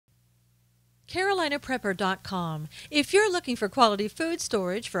CarolinaPrepper.com. If you're looking for quality food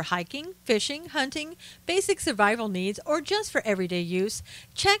storage for hiking, fishing, hunting, basic survival needs, or just for everyday use,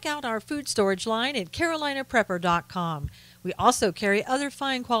 check out our food storage line at CarolinaPrepper.com. We also carry other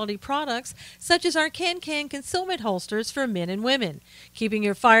fine quality products such as our can concealment holsters for men and women. Keeping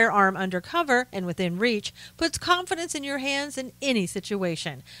your firearm under cover and within reach puts confidence in your hands in any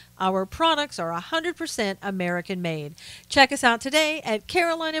situation. Our products are 100% American made. Check us out today at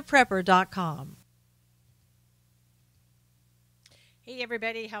CarolinaPrepper.com. Hey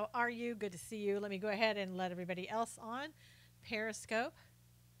everybody, how are you? Good to see you. Let me go ahead and let everybody else on. Periscope.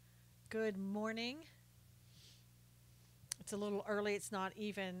 Good morning. It's a little early. It's not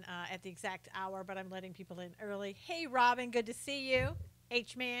even at the exact hour, but I'm letting people in early. Hey, Robin, good to see you.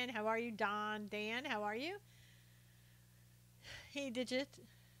 H-Man, how are you? Don, Dan, how are you? Hey, Digit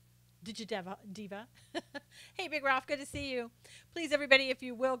Diva. Hey, Big Ralph, good to see you. Please, everybody, if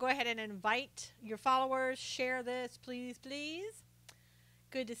you will, go ahead and invite your followers. Share this, please, please.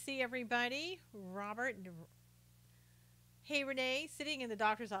 Good to see everybody. Robert. Hey, Renee, sitting in the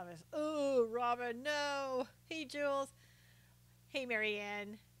doctor's office. Oh, Robin, no. Hey, Jules. Hey,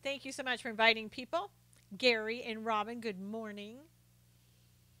 Marianne. Thank you so much for inviting people. Gary and Robin, good morning.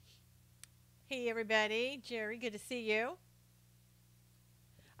 Hey, everybody. Jerry, good to see you.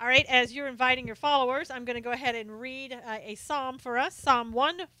 All right, as you're inviting your followers, I'm going to go ahead and read a psalm for us, Psalm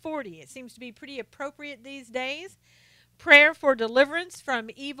 140. It seems to be pretty appropriate these days. Prayer for deliverance from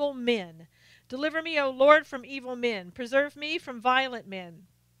evil men. Deliver me, O Lord, from evil men. Preserve me from violent men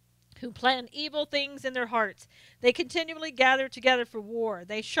who plan evil things in their hearts. They continually gather together for war.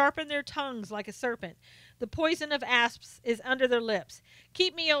 They sharpen their tongues like a serpent. The poison of asps is under their lips.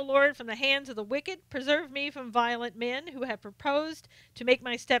 Keep me, O Lord, from the hands of the wicked. Preserve me from violent men who have proposed to make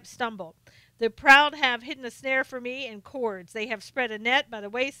my steps stumble. The proud have hidden a snare for me in cords. They have spread a net by the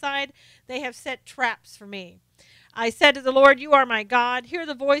wayside. They have set traps for me. I said to the Lord, you are my God. Hear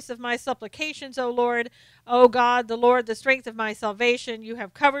the voice of my supplications, O Lord. O God, the Lord, the strength of my salvation. You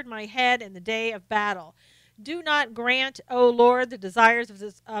have covered my head in the day of battle. Do not grant, O Lord, the desires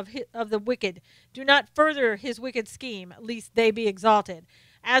of the wicked. Do not further his wicked scheme, lest they be exalted.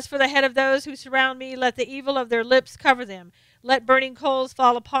 As for the head of those who surround me, let the evil of their lips cover them. Let burning coals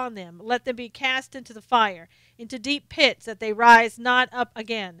fall upon them. Let them be cast into the fire, into deep pits, that they rise not up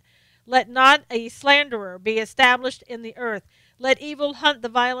again. Let not a slanderer be established in the earth. Let evil hunt the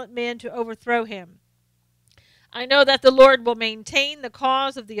violent man to overthrow him. I know that the Lord will maintain the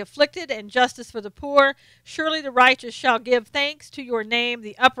cause of the afflicted and justice for the poor. Surely the righteous shall give thanks to your name.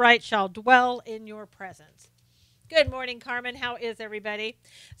 The upright shall dwell in your presence. Good morning, Carmen. How is everybody?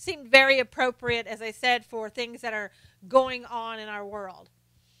 Seemed very appropriate, as I said, for things that are going on in our world.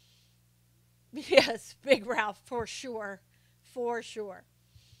 Yes, Big Ralph, for sure. For sure.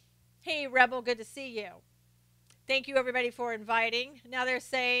 Hey, Rebel, good to see you. Thank you, everybody, for inviting. Now they're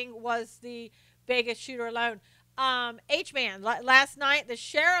saying, was the Vegas shooter alone? H-Man, last night the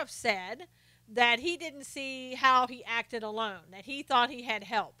sheriff said that he didn't see how he acted alone, that he thought he had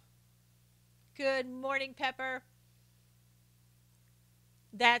help. Good morning, Pepper.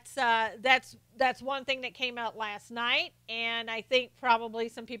 That's one thing that came out last night, and I think probably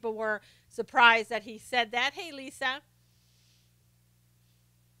some people were surprised that he said that. Hey, Lisa.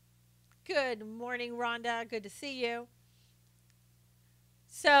 Good morning, Rhonda. Good to see you.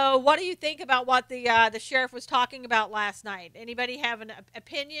 So what do you think about what the sheriff was talking about last night? Anybody have an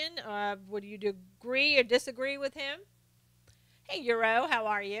opinion? Would you agree or disagree with him? Hey, Euro, how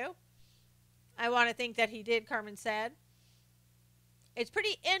are you? I want to think that he did, Carmen said. It's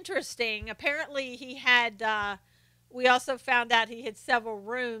pretty interesting. Apparently he had, we also found out he had several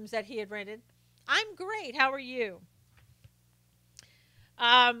rooms that he had rented. I'm great. How are you?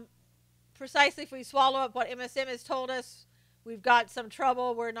 Precisely, if we swallow up what MSM has told us, we've got some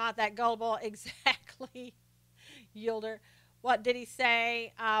trouble. We're not that gullible. Exactly, Yielder. What did he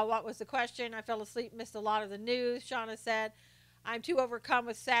say? What was the question? I fell asleep, missed a lot of the news, Shauna said. I'm too overcome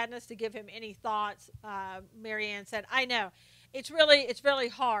with sadness to give him any thoughts. Marianne said, I know. It's really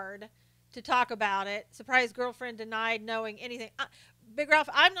hard to talk about it. Surprised girlfriend denied knowing anything. Big Ralph,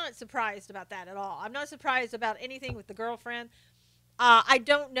 I'm not surprised about that at all. I'm not surprised about anything with the girlfriend. I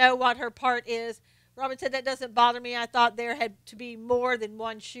don't know what her part is. Robin said that doesn't bother me. I thought there had to be more than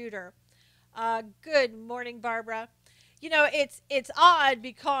one shooter. Good morning, Barbara. You know, it's odd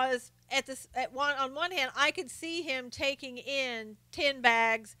because on one hand, I could see him taking in 10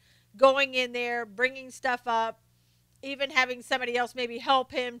 bags, going in there, bringing stuff up, even having somebody else maybe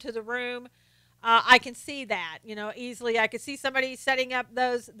help him to the room. I can see that, you know, easily. I could see somebody setting up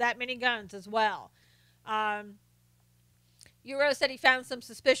that many guns as well. Euro said he found some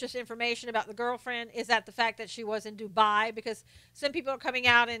suspicious information about the girlfriend. Is that the fact that she was in Dubai? Because some people are coming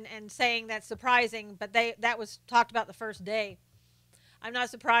out and saying that's surprising, but that was talked about the first day. I'm not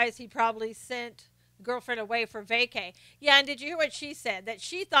surprised he probably sent the girlfriend away for vacay. Yeah, and did you hear what she said? That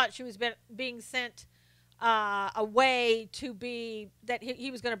she thought she was being sent away to be, that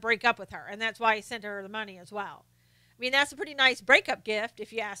he was going to break up with her, and that's why he sent her the money as well. I mean, that's a pretty nice breakup gift,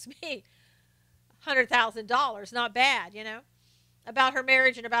 if you ask me. $100,000, not bad, you know? About her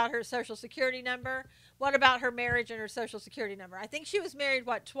marriage and about her social security number. What about her marriage and her social security number? I think she was married,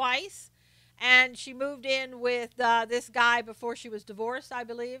 what, twice? And she moved in with this guy before she was divorced, I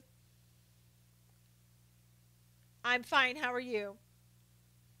believe. I'm fine. How are you?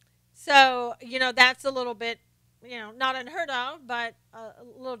 So, that's a little bit, not unheard of, but a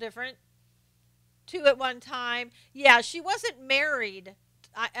little different. Two at one time. Yeah, she wasn't married.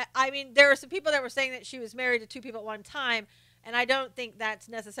 I mean, there are some people that were saying that she was married to two people at one time, and I don't think that's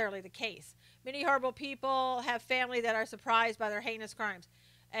necessarily the case. Many horrible people have family that are surprised by their heinous crimes.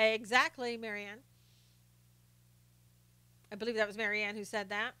 Exactly, Marianne. I believe that was Marianne who said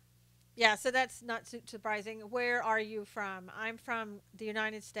that. Yeah, so that's not surprising. Where are you from? I'm from the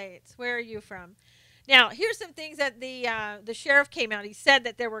United States. Where are you from? Now, here's some things that the sheriff came out. He said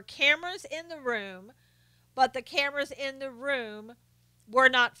that there were cameras in the room, but the cameras in the room were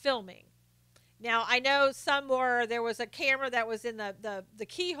not filming. Now, I know there was a camera that was in the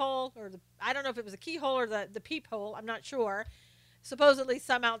keyhole, or I don't know if it was a keyhole or the peephole. I'm not sure. Supposedly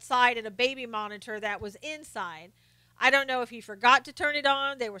some outside, and a baby monitor that was inside. I don't know if he forgot to turn it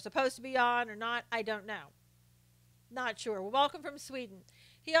on. They were supposed to be on or not. I don't know. Not sure. Well, welcome from Sweden.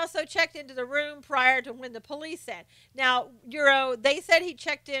 He also checked into the room prior to when the police said. Now, Euro, they said he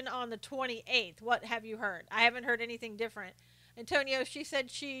checked in on the 28th. What have you heard? I haven't heard anything different. Antonio, she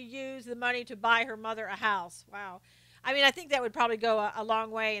said she used the money to buy her mother a house. Wow. I mean, I think that would probably go a long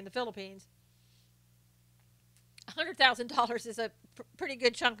way in the Philippines. $100,000 is a pretty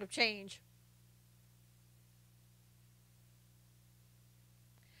good chunk of change.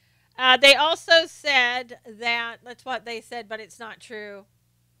 They also said that, that's what they said, but it's not true.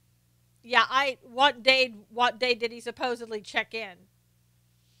 Yeah, what day did he supposedly check in?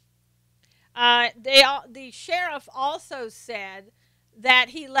 The sheriff also said that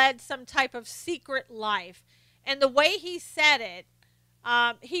he led some type of secret life. And the way he said it,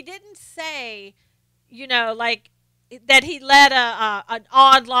 he didn't say, like that he led an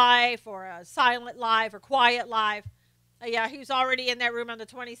odd life or a silent life or quiet life. Yeah, he was already in that room on the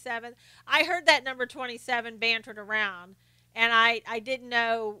 27th. I heard that number 27 bantered around, and I didn't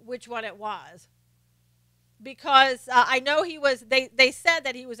know which one it was. Because I know they said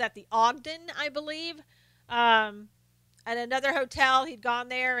that he was at the Ogden, I believe, at another hotel. He'd gone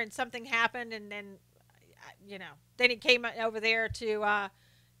there, and something happened, and then, then he came over there to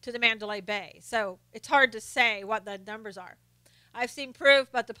the Mandalay Bay. So it's hard to say what the numbers are. I've seen proof,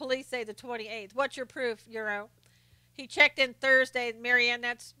 but the police say the 28th. What's your proof, Euro? He checked in Thursday. Marianne,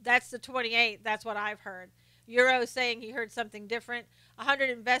 that's the 28th. That's what I've heard. Euro saying he heard something different. 100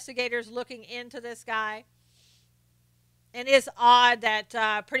 investigators looking into this guy. And it's odd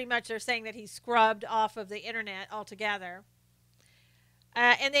that pretty much they're saying that he's scrubbed off of the internet altogether.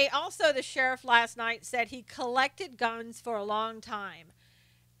 And the sheriff last night said he collected guns for a long time.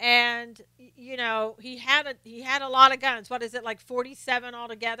 And, he had a lot of guns. What is it, like 47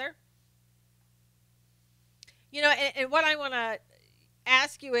 altogether? And what I want to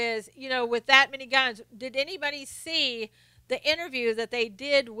ask you is, with that many guns, did anybody see the interview that they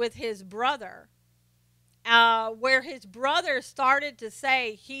did with his brother? Where his brother started to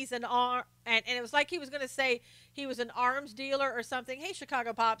say he's an arm, and it was like he was going to say he was an arms dealer or something. Hey,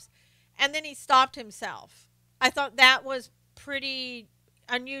 Chicago Pops. And then he stopped himself. I thought that was pretty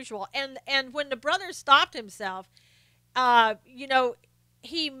unusual. And when the brother stopped himself,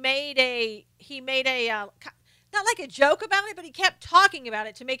 he made a not like a joke about it, but he kept talking about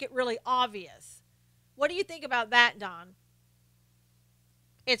it to make it really obvious. What do you think about that, Don?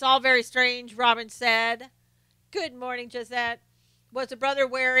 It's all very strange, Robin said. Good morning, Gisette. Was the brother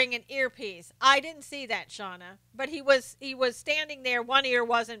wearing an earpiece? I didn't see that, Shauna. But he was standing there. One ear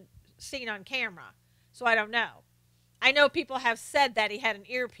wasn't seen on camera, so I don't know. I know people have said that he had an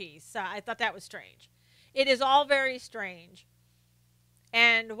earpiece. So I thought that was strange. It is all very strange.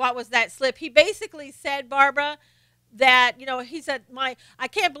 And what was that slip? He basically said, Barbara, that, he said, I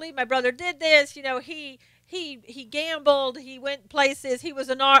can't believe my brother did this. He gambled. He went places. He was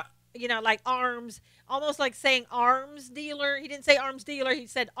like arms, almost like saying arms dealer. He didn't say arms dealer. He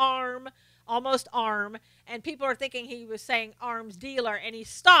said arm, almost arm. And people are thinking he was saying arms dealer. And he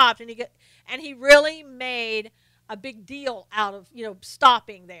stopped, and he really made a big deal out of,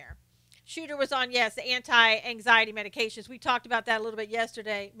 stopping there. Shooter was on, yes, the anti-anxiety medications. We talked about that a little bit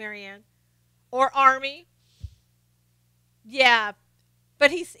yesterday, Marianne. Or Army. Yeah,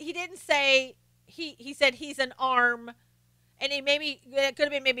 but he didn't say, he said he's an arm, and maybe it could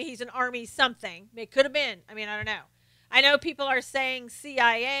have been, maybe he's an Army something. It could have been. I mean, I don't know. I know people are saying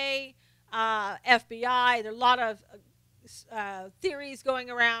CIA, FBI. There are a lot of theories going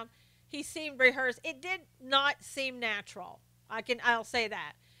around. He seemed rehearsed. It did not seem natural. I'll say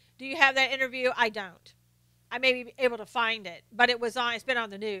that. Do you have that interview? I don't. I may be able to find it, but it was on. It's been on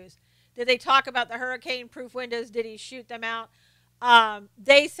the news. Did they talk about the hurricane-proof windows? Did he shoot them out?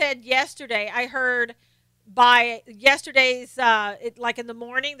 They said yesterday. I heard by yesterday's, like in the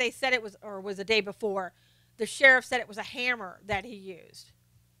morning, they said it was, or was the day before. The sheriff said it was a hammer that he used.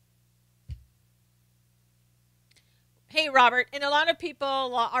 Hey, Robert, and a lot of people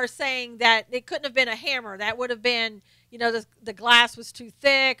are saying that it couldn't have been a hammer. That would have been, the glass was too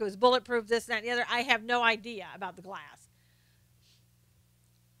thick. It was bulletproof, this, that, and the other. I have no idea about the glass.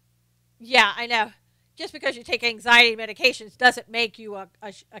 Yeah, I know. Just because you take anxiety medications doesn't make you a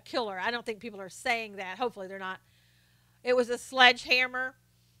killer. I don't think people are saying that. Hopefully they're not. It was a sledgehammer.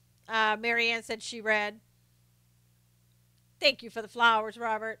 Marianne said she read. Thank you for the flowers,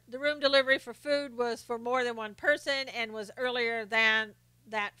 Robert. The room delivery for food was for more than one person and was earlier than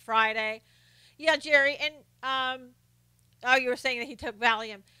that Friday. Yeah, Jerry, and oh, you were saying that he took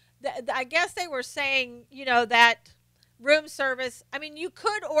Valium. I guess they were saying, that room service. I mean, you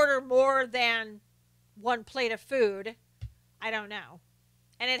could order more than one plate of food. I don't know.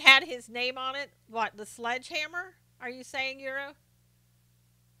 And it had his name on it. What, the sledgehammer? Are you saying, Euro?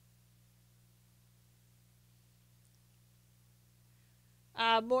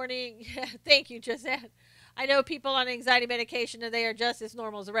 Morning. Thank you, Gisette. I know people on anxiety medication and they are just as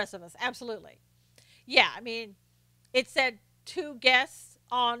normal as the rest of us. Absolutely. Yeah, I mean, it said 2 guests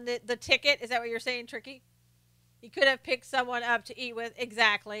on the ticket. Is that what you're saying, Tricky? He could have picked someone up to eat with.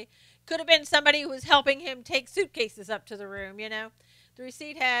 Exactly. Could have been somebody who was helping him take suitcases up to the room, The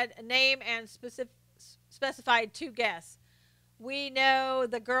receipt had a name and specified 2 guests. We know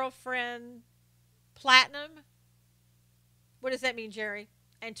the girlfriend Platinum. What does that mean, Jerry?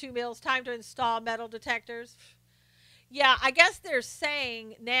 And 2 meals. Time to install metal detectors. Yeah, I guess they're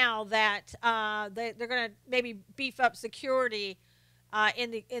saying now that they're going to maybe beef up security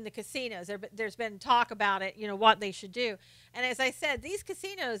in the casinos. There's been talk about it, what they should do. And as I said, these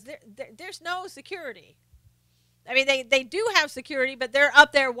casinos, there's no security. I mean, they do have security, but they're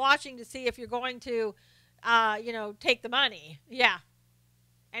up there watching to see if you're going to, take the money. Yeah.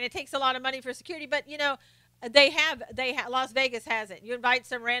 And it takes a lot of money for security, but, Las Vegas has it. You invite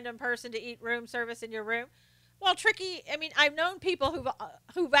some random person to eat room service in your room. Well, Tricky, I mean, I've known people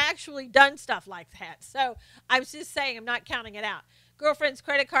who've actually done stuff like that. So I was just saying, I'm not counting it out. Girlfriend's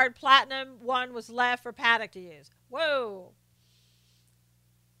credit card Platinum 1 was left for Paddock to use. Whoa.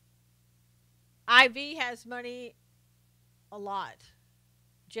 IV has money a lot,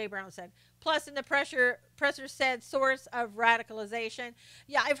 Jay Brown said. Plus, in the presser said source of radicalization.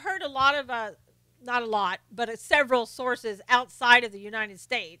 Yeah, I've heard a lot of, not a lot, but several sources outside of the United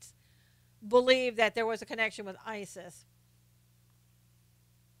States believe that there was a connection with ISIS.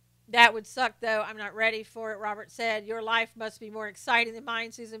 That would suck, though. I'm not ready for it, Robert said. Your life must be more exciting than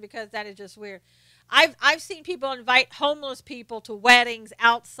mine, Susan, because that is just weird. I've seen people invite homeless people to weddings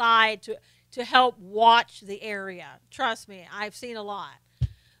outside to help watch the area. Trust me, I've seen a lot.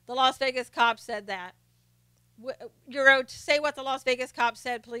 The Las Vegas cop said that. Euro, say what the Las Vegas cop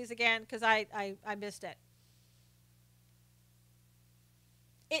said, please, again, because I missed it.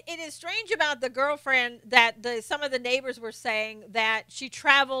 It is strange about the girlfriend that some of the neighbors were saying that she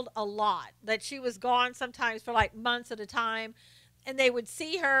traveled a lot, that she was gone sometimes for like months at a time, and they would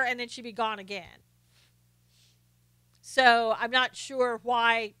see her and then she'd be gone again. So I'm not sure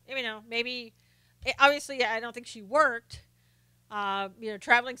why, maybe, obviously I don't think she worked,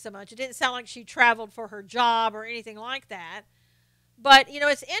 traveling so much. It didn't sound like she traveled for her job or anything like that. But,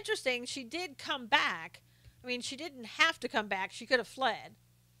 it's interesting. She did come back. I mean, she didn't have to come back. She could have fled.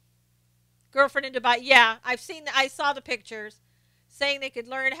 Girlfriend in Dubai. Yeah, I saw the pictures saying they could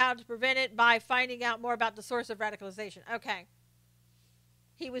learn how to prevent it by finding out more about the source of radicalization. Okay.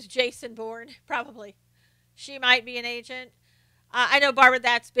 He was Jason Bourne, probably. She might be an agent. I know, Barbara,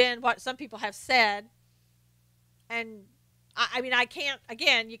 that's been what some people have said. And, I mean,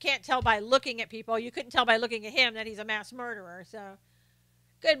 you can't tell by looking at people. You couldn't tell by looking at him that he's a mass murderer. So,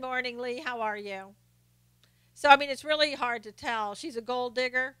 good morning, Lee. How are you? So, I mean, it's really hard to tell. She's a gold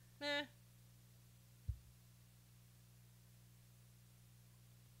digger.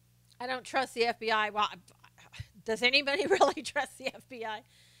 I don't trust the FBI. Well, Does anybody really trust the FBI?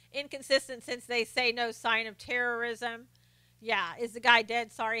 Inconsistent since they say no sign of terrorism. Yeah, is the guy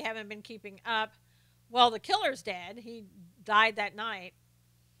dead? Sorry, haven't been keeping up. Well, the killer's dead. He died that night.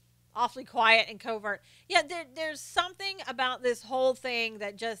 Awfully quiet and covert. Yeah, there's something about this whole thing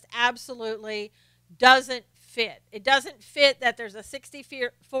that just absolutely doesn't fit. It doesn't fit that there's a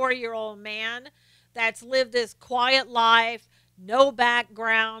 64-year-old man that's lived this quiet life, no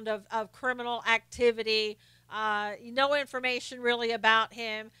background of criminal activity, no information really about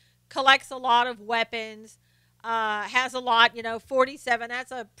him, collects a lot of weapons, has a lot, 47,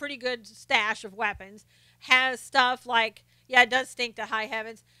 that's a pretty good stash of weapons, has stuff like, yeah, it does stink to high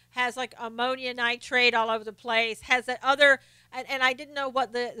heavens, has like ammonia nitrate all over the place, has that other, and I didn't know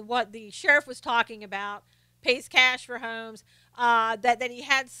what the sheriff was talking about, pays cash for homes, that he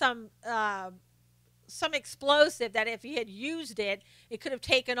had some explosive that if he had used it, it could have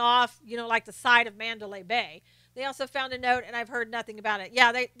taken off, like the side of Mandalay Bay. They also found a note, and I've heard nothing about it.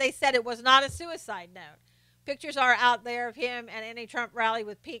 Yeah, they said it was not a suicide note. Pictures are out there of him at any Trump rally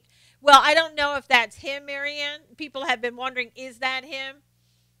with Peak. Well, I don't know if that's him, Marianne. People have been wondering, is that him?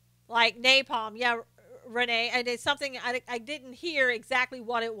 Like napalm. Yeah, Renee. And it's something I didn't hear exactly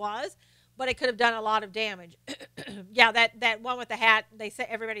what it was, but it could have done a lot of damage. Yeah, that one with the hat, they say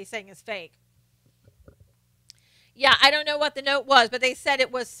everybody's saying is fake. Yeah, I don't know what the note was, but they said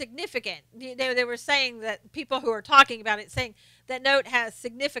it was significant. They were saying that people who are talking about it saying that note has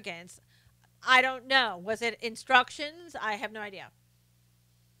significance. I don't know. Was it instructions? I have no idea.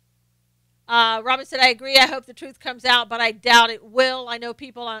 Robin said, I agree. I hope the truth comes out, but I doubt it will. I know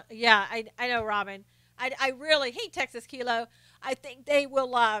people. Yeah, I know, Robin. I really hate Texas Kilo. I think they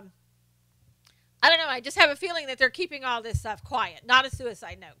will. I don't know. I just have a feeling that they're keeping all this stuff quiet. Not a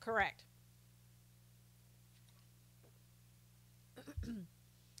suicide note. Correct.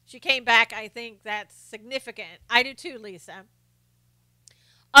 She came back. I think that's significant. I do too, Lisa.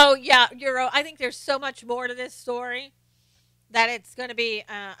 Oh, yeah, Euro. I think there's so much more to this story that it's going to be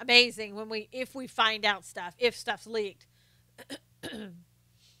amazing if we find out stuff, if stuff's leaked.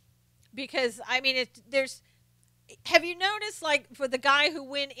 Because, I mean, have you noticed, like, for the guy who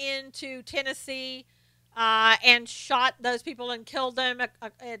went into Tennessee and shot those people and killed them,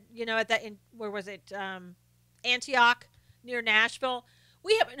 where was it, Antioch, near Nashville?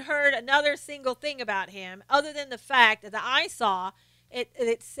 We haven't heard another single thing about him other than the fact that I saw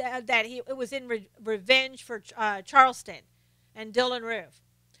it said that it was in revenge for Charleston and Dylan Roof.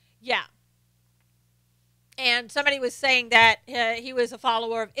 Yeah. And somebody was saying that he was a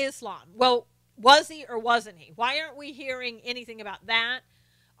follower of Islam. Well, was he or wasn't he? Why aren't we hearing anything about that?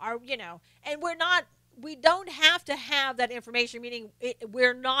 And we don't have to have that information, meaning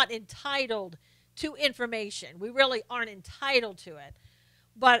we're not entitled to information. We really aren't entitled to it.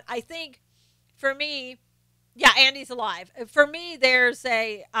 But I think for me, yeah, Andy's alive. For me, there's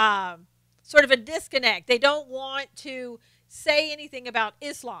a sort of a disconnect. They don't want to say anything about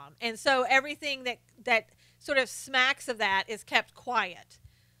Islam. And so everything that sort of smacks of that is kept quiet.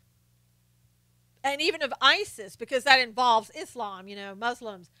 And even of ISIS, because that involves Islam,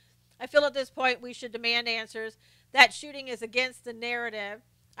 Muslims. I feel at this point we should demand answers. That shooting is against the narrative.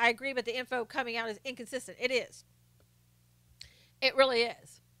 I agree, but the info coming out is inconsistent. It is. It really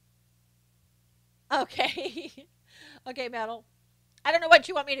is. Okay. Okay, Metal. I don't know what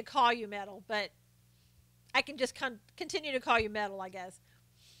you want me to call you, Metal, but I can just continue to call you Metal, I guess.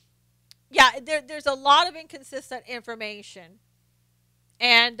 Yeah, there's a lot of inconsistent information.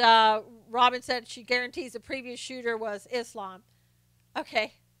 And Robin said she guarantees the previous shooter was Islam.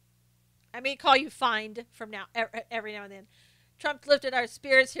 Okay. I may call you Find from now every now and then. Trump lifted our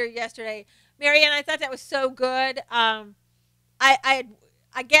spirits here yesterday. Marianne, I thought that was so good.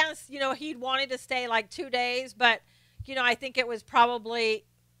 I guess, he'd wanted to stay like 2 days, but, I think it was probably,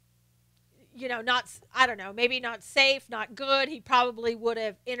 not, I don't know, maybe not safe, not good. He probably would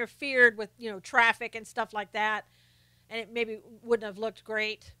have interfered with, traffic and stuff like that, and it maybe wouldn't have looked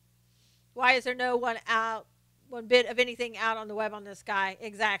great. Why is there no one bit of anything out on the web on this guy?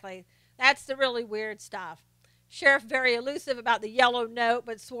 Exactly. That's the really weird stuff. Sheriff very elusive about the yellow note,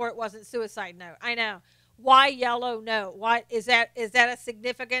 but swore it wasn't suicide note. I know. Why yellow note? Why is that a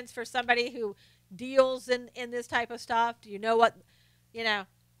significance for somebody who deals in this type of stuff? Do you know what,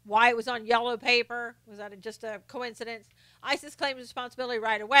 why it was on yellow paper? Was that just a coincidence? ISIS claims responsibility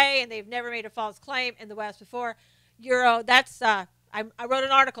right away, and they've never made a false claim in the West before. Euro, that's, I wrote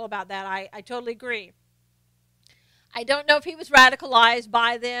an article about that. I totally agree. I don't know if he was radicalized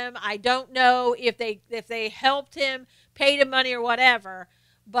by them. I don't know if they helped him, paid him money or whatever.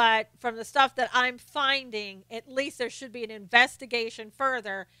 But from the stuff that I'm finding, at least there should be an investigation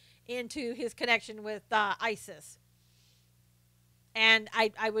further into his connection with ISIS. And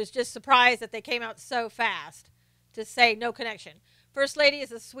I was just surprised that they came out so fast to say no connection. First Lady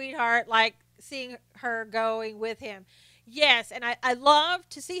is a sweetheart, like seeing her going with him. Yes, and I love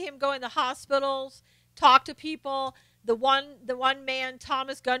to see him go in the hospitals, talk to people. The one man,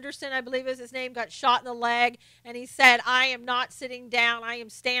 Thomas Gunderson, I believe is his name, got shot in the leg, and he said, "I am not sitting down. I am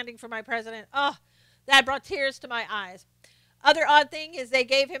standing for my president." Oh, that brought tears to my eyes. Other odd thing is they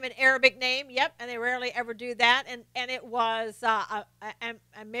gave him an Arabic name. Yep, and they rarely ever do that. And it was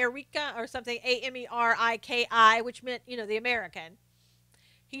America or something, Ameriki, which meant, the American.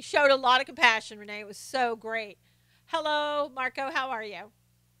 He showed a lot of compassion, Renee. It was so great. Hello, Marco. How are you?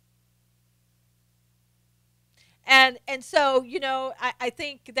 And so, I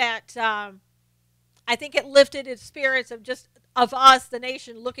think that I think it lifted its spirits of just of us, the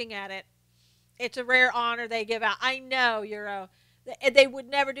nation, looking at it. It's a rare honor they give out. I know, Euro. They would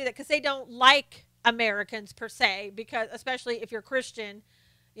never do that because they don't like Americans per se, because especially if you're Christian,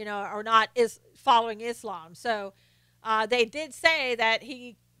 or not is following Islam. So they did say that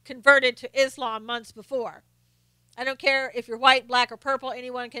he converted to Islam months before. I don't care if you're white, black, or purple.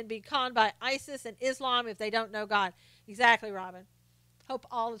 Anyone can be conned by ISIS and Islam if they don't know God. Exactly, Robin. I hope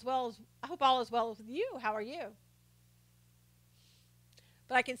all is well with you. How are you?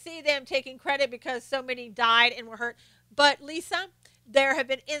 But I can see them taking credit because so many died and were hurt. But Lisa, there have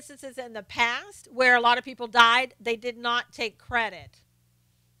been instances in the past where a lot of people died. They did not take credit.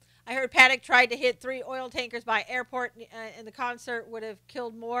 I heard Paddock tried to hit 3 oil tankers by airport, and the concert would have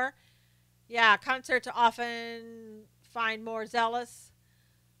killed more. Yeah, concerts often find more zealous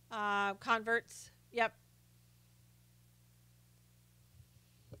converts. Yep.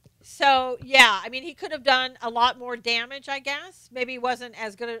 So, yeah, I mean, he could have done a lot more damage, I guess. Maybe he wasn't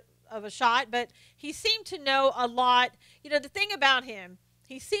as good of a shot, but he seemed to know a lot. The thing about him,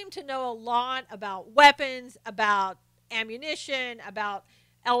 he seemed to know a lot about weapons, about ammunition, about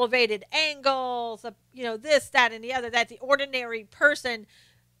elevated angles, this, that, and the other, that the ordinary person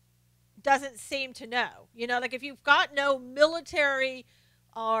doesn't seem to know. Like if you've got no military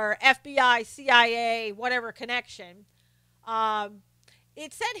or FBI, CIA, whatever connection,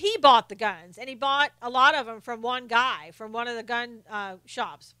 it said he bought the guns, and he bought a lot of them from one guy, from one of the gun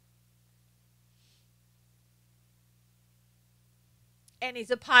shops. And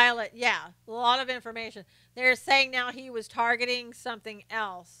he's a pilot. Yeah, a lot of information. They're saying now he was targeting something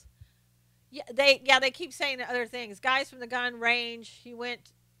else. Yeah, they keep saying other things. Guys from the gun range. He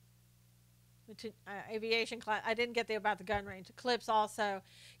went to aviation class. I didn't get about the gun range. Clips also.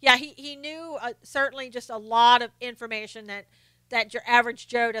 Yeah, he knew certainly just a lot of information that your average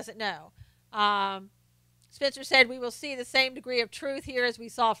Joe doesn't know. Spencer said, we will see the same degree of truth here as we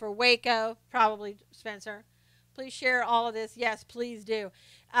saw for Waco. Probably, Spencer. Please share all of this. Yes, please do.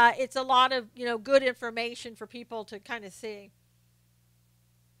 It's a lot of, good information for people to kind of see.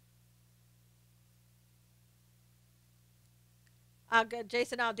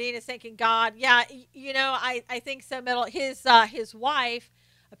 Jason Aldean is thanking God. Yeah, I think so. Middle. His wife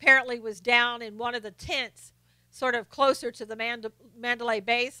apparently was down in one of the tents, sort of closer to the Mandalay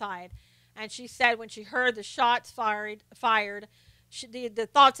Bay side, and she said when she heard the shots fired, the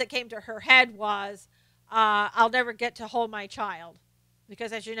thoughts that came to her head was, I'll never get to hold my child,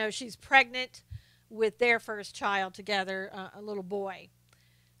 because as you know, she's pregnant with their first child together, a little boy.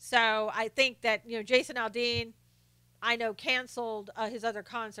 So I think that Jason Aldean, I know, canceled his other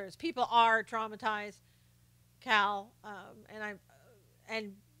concerts. People are traumatized, Cal,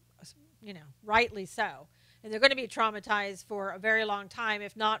 and rightly so. And they're going to be traumatized for a very long time,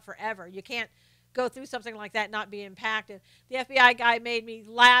 if not forever. You can't go through something like that and not be impacted. The FBI guy made me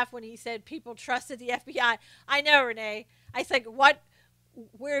laugh when he said people trusted the FBI. I know, Renee. I said,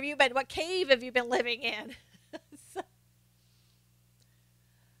 where have you been? What cave have you been living in? So,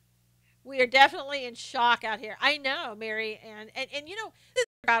 we are definitely in shock out here. I know, Mary, and this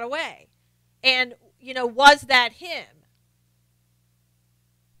got away. And, was that him?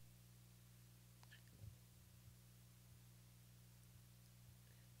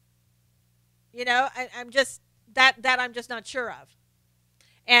 I'm just I'm just not sure of.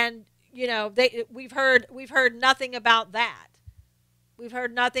 And we've heard nothing about that. We've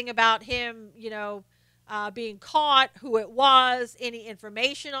heard nothing about him, being caught, who it was, any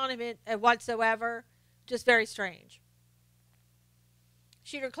information on him whatsoever. Just very strange.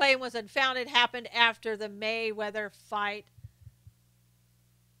 Shooter claim was unfounded, happened after the Mayweather fight.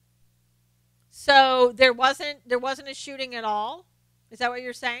 So there wasn't a shooting at all. Is that what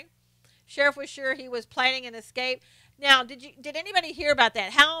you're saying? Sheriff was sure he was planning an escape. Now, did anybody hear about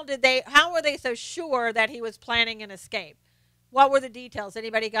that? How were they so sure that he was planning an escape? What were the details?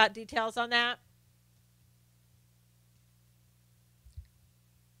 Anybody got details on that?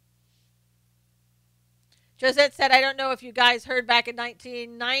 Josette said, I don't know if you guys heard back in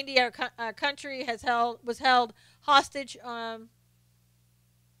 1990, our country was held hostage.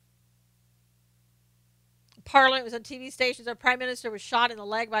 Parliament was on TV stations. Our prime minister was shot in the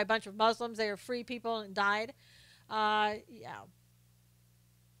leg by a bunch of Muslims. They were free people and died. Yeah.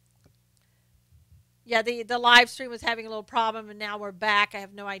 Yeah, the live stream was having a little problem, and now we're back. I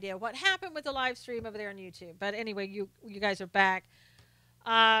have no idea what happened with the live stream over there on YouTube. But anyway, you guys are back.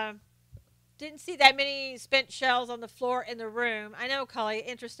 Didn't see that many spent shells on the floor in the room. I know, Cully.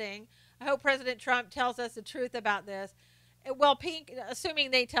 Interesting. I hope President Trump tells us the truth about this. Well, Pink,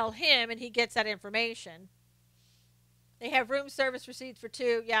 assuming they tell him and he gets that information. They have room service receipts for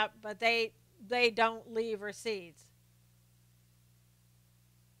 2. Yeah, but they don't leave receipts.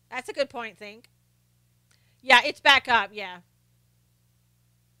 That's a good point, Think. Yeah, it's back up, yeah.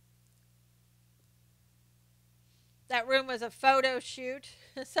 That room was a photo shoot,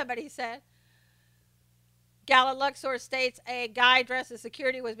 somebody said. Gala Luxor states a guy dressed as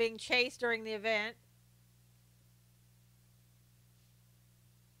security was being chased during the event.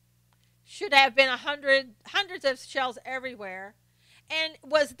 Should have been hundreds of shells everywhere. And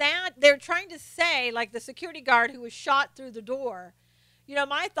was that, they're trying to say, like the security guard who was shot through the door. You know,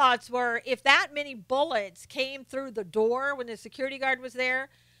 my thoughts were, if that many bullets came through the door when the security guard was there,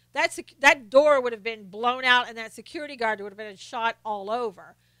 that door would have been blown out and that security guard would have been shot all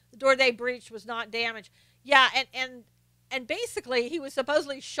over. The door they breached was not damaged. Yeah, and basically he was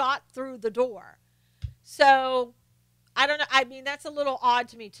supposedly shot through the door. So, I don't know. I mean, that's a little odd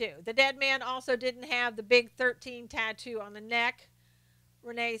to me, too. The dead man also didn't have the big 13 tattoo on the neck,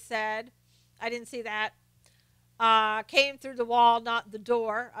 Renee said. I didn't see that. Came through the wall, not the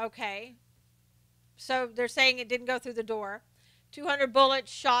door. Okay. So they're saying it didn't go through the door. 200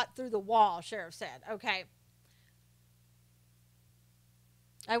 bullets shot through the wall, sheriff said. Okay.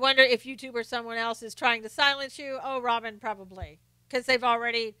 I wonder if YouTube or someone else is trying to silence you. Oh, Robin, probably. Because they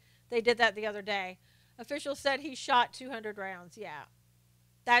did that the other day. Officials said he shot 200 rounds. Yeah.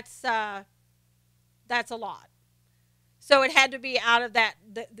 That's a lot. So it had to be out of that,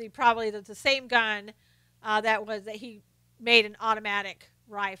 probably the same gun that he made an automatic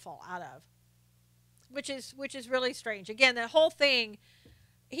rifle out of, which is really strange. Again, the whole thing,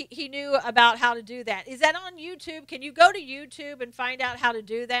 he knew about how to do that. Is that on YouTube? Can you go to YouTube and find out how to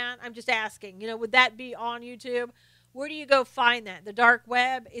do that? I'm just asking. You know, would that be on YouTube? Where do you go find that? The dark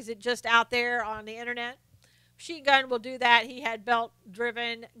web? Is it just out there on the internet? Machine Gun will do that. He had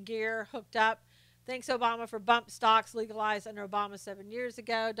belt-driven gear hooked up. Thanks, Obama, for bump stocks legalized under Obama 7 years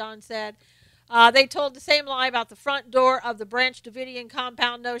ago, Don said. They told the same lie about the front door of the Branch Davidian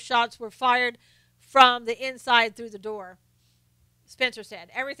compound. No shots were fired from the inside through the door. Spencer said.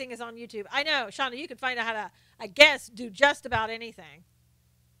 Everything is on YouTube. I know, Shauna, you can find out how to, I guess, do just about anything.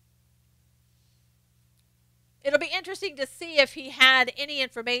 It'll be interesting to see if he had any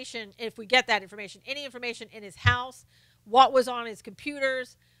information, if we get that information, any information in his house, what was on his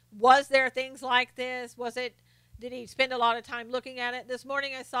computers. Was there things like this? Did he spend a lot of time looking at it? This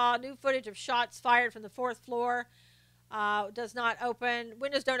morning I saw new footage of shots fired from the 4th floor. Does not open.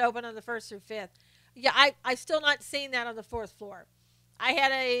 Windows don't open on the 1st through 5th. Yeah, I still not seen that on the 4th floor. I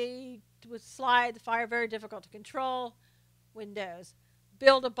had slide the fire, very difficult to control. Windows.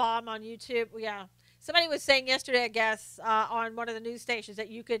 Build a bomb on YouTube. Yeah. Somebody was saying yesterday, I guess, on one of the news stations that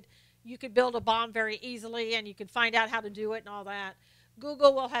you could build a bomb very easily and you could find out how to do it and all that.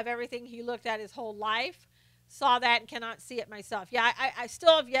 Google will have everything he looked at his whole life. Saw that and cannot see it myself. Yeah, I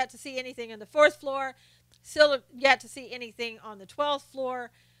still have yet to see anything on the 4th floor. Still have yet to see anything on the 12th floor.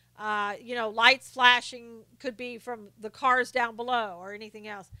 You know, lights flashing could be from the cars down below or anything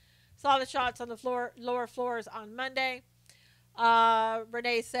else. Saw the shots on the lower floors on Monday.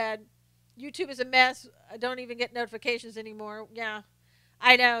 Renee said, YouTube is a mess. I don't even get notifications anymore. Yeah,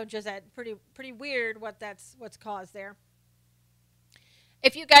 I know, Josette. Pretty weird what's caused there.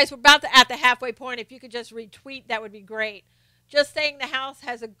 If you guys were about at the halfway point, if you could just retweet, that would be great. Just saying the House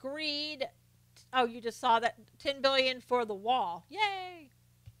has agreed. Oh, you just saw that. $10 billion for the wall. Yay!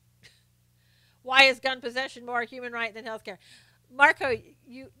 Why is gun possession more a human right than healthcare? Marco,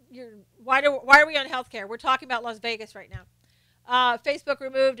 why are we on healthcare? We're talking about Las Vegas right now. Facebook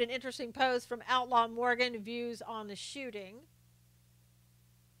removed an interesting post from Outlaw Morgan, views on the shooting.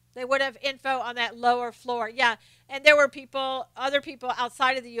 They would have info on that lower floor. Yeah, and there were other people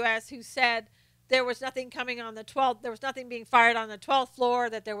outside of the U.S. who said there was nothing coming on the 12th. There was nothing being fired on the 12th floor,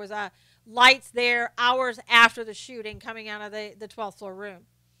 that there was lights there hours after the shooting coming out of the 12th floor room.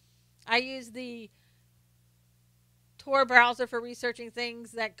 I use the Tor browser for researching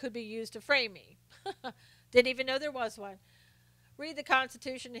things that could be used to frame me. Didn't even know there was one. Read the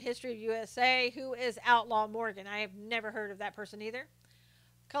Constitution and History of USA. Who is Outlaw Morgan? I have never heard of that person either.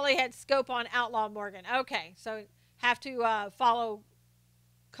 Cully had scope on Outlaw Morgan. Okay, so have to follow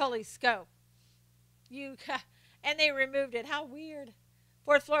Cully's scope. You and they removed it. How weird.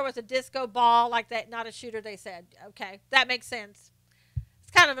 Fourth floor was a disco ball like that, not a shooter. They said. Okay, that makes sense.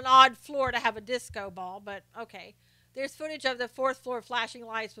 It's kind of an odd floor to have a disco ball, but okay. There's footage of the fourth floor flashing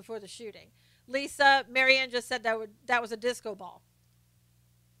lights before the shooting. Lisa, Marianne just said that was a disco ball.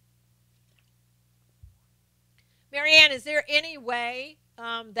 Marianne, is there any way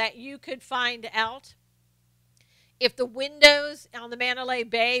that you could find out if the windows on the Mandalay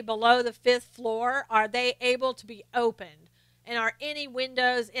Bay below the 5th floor, are they able to be opened? And are any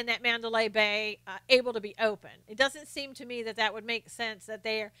windows in that Mandalay Bay able to be opened? It doesn't seem to me that that would make sense that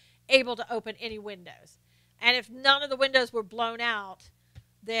they are able to open any windows. And if none of the windows were blown out,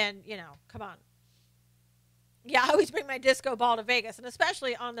 then, you know, come on. Yeah, I always bring my disco ball to Vegas, and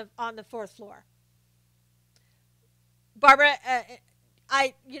especially on the 4th floor. Barbara,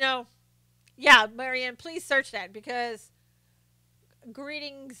 yeah, Marianne, please search that because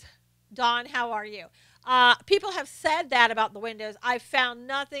greetings, Dawn, how are you? People have said that about the windows. I've found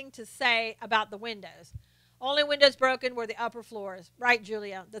nothing to say about the windows. Only windows broken were the upper floors. Right,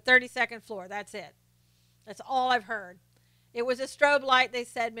 Julia? The 32nd floor. That's it. That's all I've heard. It was a strobe light, they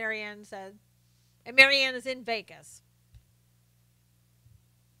said, Marianne said. And Marianne is in Vegas.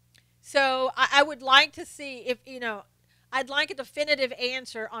 So I would like to see if, I'd like a definitive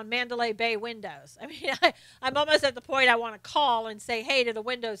answer on Mandalay Bay windows. I mean, I'm almost at the point I want to call and say, hey, do the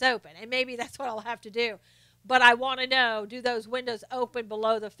windows open? And maybe that's what I'll have to do. But I want to know, do those windows open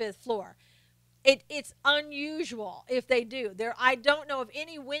below the 5th floor? It's unusual if they do. I don't know of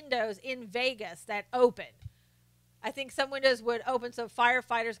any windows in Vegas that open. I think some windows would open so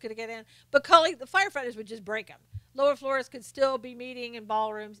firefighters could get in. But Cully, the firefighters would just break them. Lower floors could still be meeting in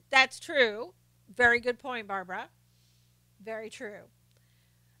ballrooms. That's true. Very good point, Barbara. Very true.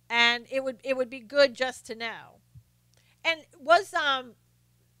 And it would be good just to know. And was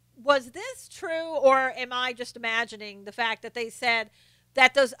this true, or am I just imagining the fact that they said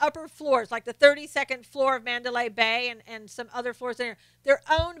that those upper floors, like the 32nd floor of Mandalay Bay and some other floors in there, they're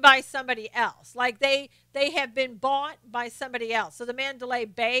owned by somebody else. Like they have been bought by somebody else. So the Mandalay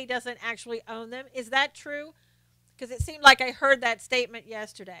Bay doesn't actually own them. Is that true? Because it seemed like I heard that statement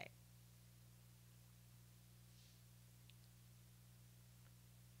yesterday.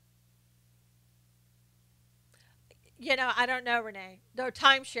 I don't know, Renee. No,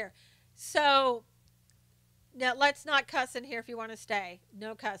 timeshare. So now, let's not cuss in here if you want to stay.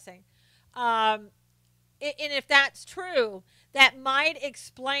 No cussing. And if that's true, that might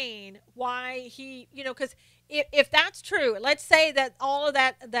explain why he, because if that's true, let's say that all of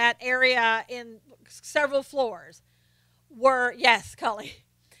that area in several floors were, yes, Cully.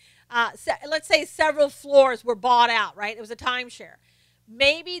 Let's say several floors were bought out, right? It was a timeshare.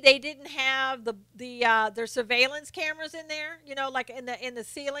 Maybe they didn't have their surveillance cameras in there, like in the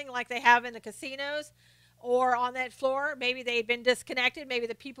ceiling, like they have in the casinos. Or on that floor, maybe they'd been disconnected. Maybe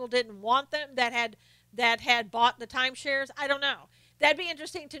the people didn't want them that had bought the timeshares. I don't know. That'd be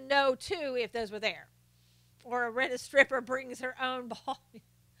interesting to know too if those were there. Or a rent a stripper brings her own ball.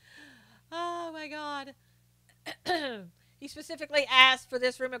 Oh my God. He specifically asked for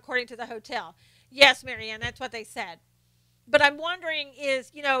this room according to the hotel. Yes, Marianne, that's what they said. But I'm wondering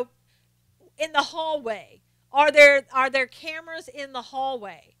is, in the hallway, are there cameras in the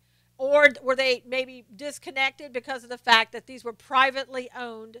hallway? Or were they maybe disconnected because of the fact that these were privately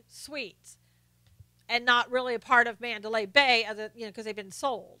owned suites and not really a part of Mandalay Bay, because they've been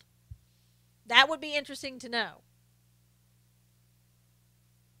sold? That would be interesting to know.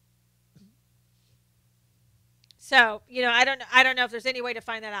 So, I don't know if there's any way to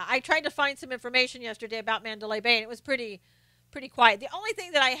find that out. I tried to find some information yesterday about Mandalay Bay, and it was pretty quiet. The only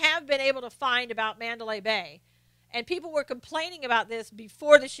thing that I have been able to find about Mandalay Bay, and people were complaining about this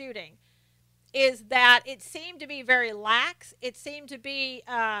before the shooting, is that it seemed to be very lax. It seemed to be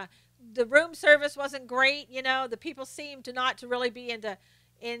the room service wasn't great. The people seemed to not to really be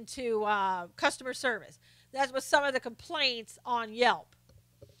into customer service. That was some of the complaints on Yelp.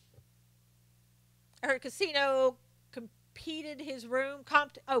 I heard casino competed his room,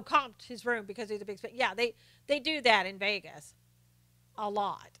 comped his room because he's a big. Yeah, they do that in Vegas a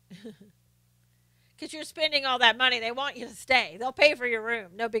lot. Because you're spending all that money. They want you to stay. They'll pay for your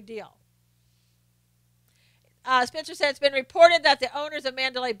room. No big deal. Spencer said it's been reported that the owners of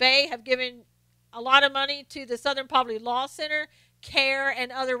Mandalay Bay have given a lot of money to the Southern Poverty Law Center, CARE,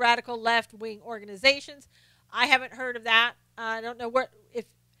 and other radical left-wing organizations. I haven't heard of that. I don't know if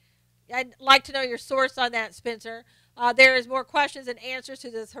I'd like to know your source on that, Spencer. There is more questions than answers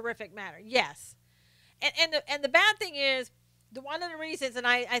to this horrific matter. Yes. And the bad thing is, one of the reasons, and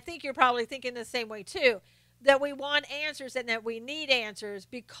I think you're probably thinking the same way too, that we want answers and that we need answers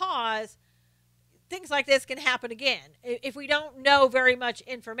because things like this can happen again. If we don't know very much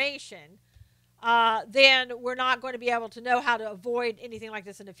information, then we're not going to be able to know how to avoid anything like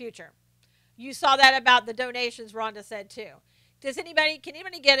this in the future. You saw that about the donations, Rhonda said too. Can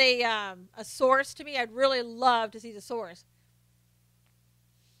anybody get a source to me? I'd really love to see the source.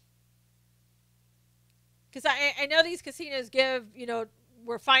 Because I know these casinos give,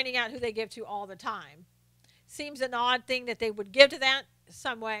 we're finding out who they give to all the time. Seems an odd thing that they would give to that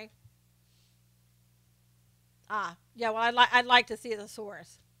some way. Yeah, well, I'd like to see the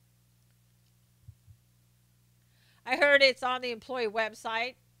source. I heard it's on the employee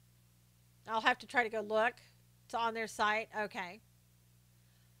website. I'll have to try to go look. It's on their site. Okay.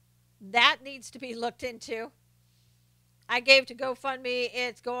 That needs to be looked into. I gave to GoFundMe.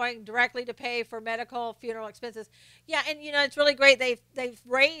 It's going directly to pay for medical funeral expenses. Yeah, and it's really great. They've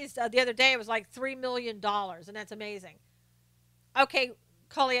raised the other day it was like $3 million, and that's amazing. Okay,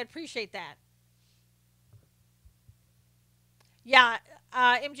 Cully, I appreciate that. Yeah,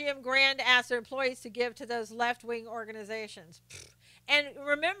 MGM Grand asked their employees to give to those left-wing organizations. And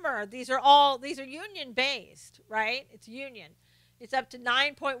remember, these are union based, right? It's union. It's up to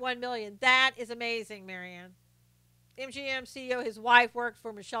 9.1 million. That is amazing, Marianne. MGM CEO, his wife worked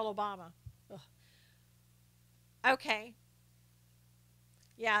for Michelle Obama. Ugh. Okay.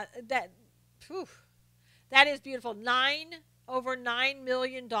 Yeah, that is beautiful. Over $9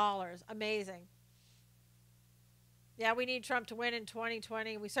 million. Amazing. Yeah, we need Trump to win in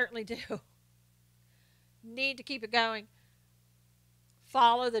 2020. We certainly do. Need to keep it going.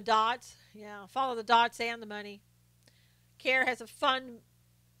 Follow the dots. Yeah, follow the dots and the money. CARE has a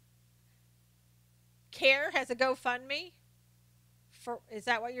GoFundMe. Is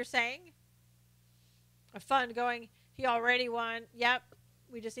that what you're saying? A fund going, he already won. Yep,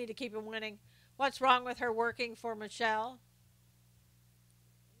 we just need to keep him winning. What's wrong with her working for Michelle?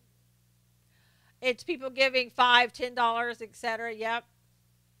 It's people giving $5, $10, etc. Yep.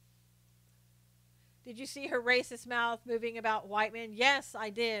 Did you see her racist mouth moving about white men? Yes,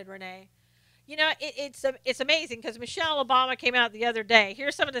 I did, Renee. It's amazing because Michelle Obama came out the other day.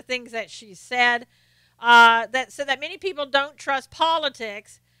 Here's some of the things that she said. That many people don't trust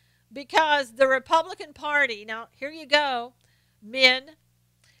politics because the Republican Party, now here you go, men,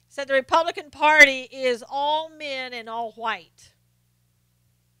 said the Republican Party is all men and all white.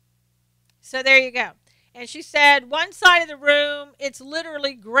 So there you go. And she said one side of the room, it's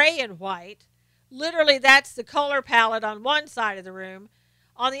literally gray and white. Literally, that's the color palette on one side of the room.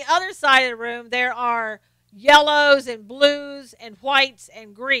 On the other side of the room, there are yellows and blues and whites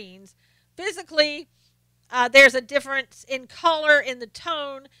and greens. Physically, there's a difference in color in the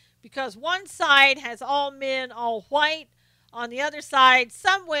tone because one side has all men, all white. On the other side,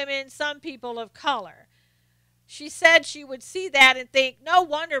 some women, some people of color. She said she would see that and think, no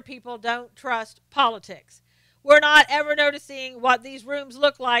wonder people don't trust politics. We're not ever noticing what these rooms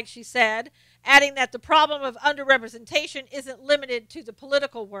look like, she said, adding that the problem of underrepresentation isn't limited to the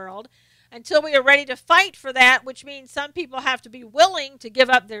political world until we are ready to fight for that, which means some people have to be willing to give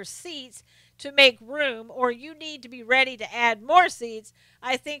up their seats to make room, or you need to be ready to add more seats.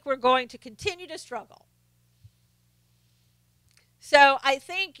 I think we're going to continue to struggle. So I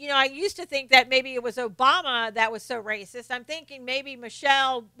think, I used to think that maybe it was Obama that was so racist. I'm thinking maybe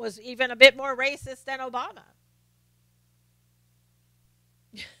Michelle was even a bit more racist than Obama.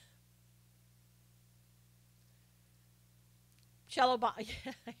 Michelle Obama.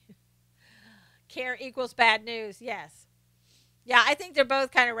 CARE equals bad news. Yes. Yeah, I think they're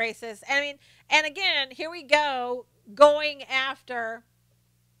both kind of racist. I mean, and again, here we go, going after.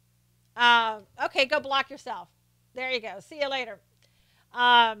 Okay, go block yourself. There you go. See you later.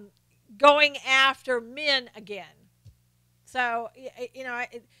 Going after men again. So,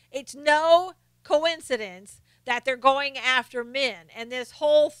 it's no coincidence that they're going after men. And this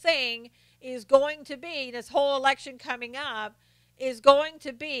whole thing is going to be, this whole election coming up, is going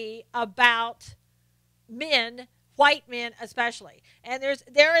to be about men, white men especially. And there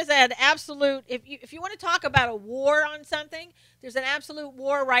is an absolute, if you want to talk about a war on something, there's an absolute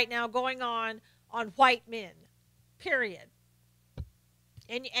war right now going on white men, period.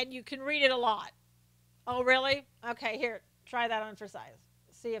 And you can read it a lot. Oh, really? Okay, here, try that on for size.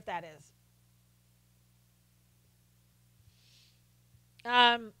 See if that is.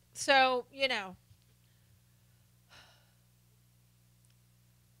 So,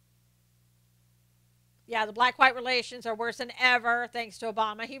 yeah, the black-white relations are worse than ever thanks to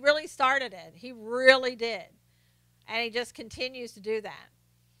Obama. He really started it. He really did. And he just continues to do that.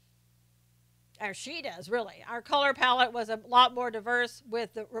 Or she does, really. Our color palette was a lot more diverse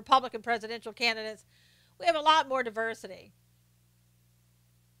with the Republican presidential candidates. We have a lot more diversity.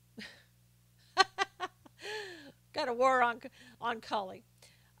 Got a war on color.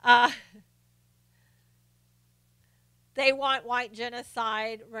 Uh, they want white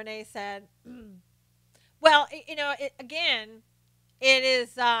genocide, Renee said. Well, again, it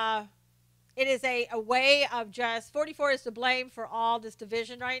is a way of just 44 is to blame for all this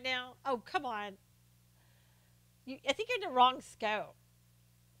division right now. Oh, come on. I think you're in the wrong scope.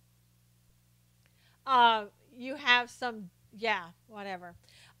 You have some, yeah, whatever.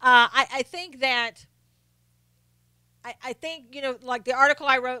 I think that, I think, like the article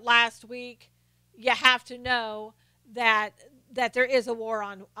I wrote last week, you have to know that there is a war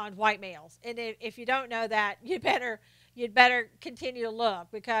on white males. And if you don't know that, you'd better continue to look,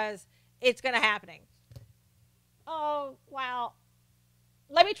 because it's going to happening. Oh, wow.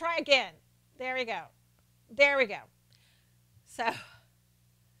 Let me try again. There we go. There we go. So,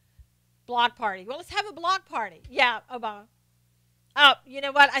 block party. Well, let's have a block party. Yeah, Obama. Oh, you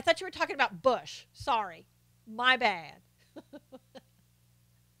know what? I thought you were talking about Bush. Sorry. My bad.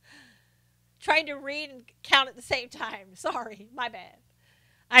 Trying to read and count at the same time. Sorry. My bad.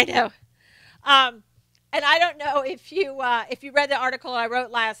 I know. And I don't know if you read the article I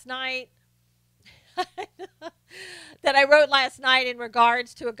wrote last night. That I wrote last night in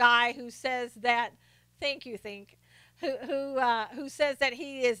regards to a guy who says that, thank you, who says that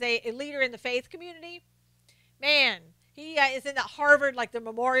he is a leader in the faith community. Man, he is in the Harvard, like the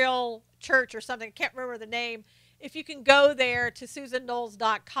Memorial Church or something. I can't remember the name. If you can go there to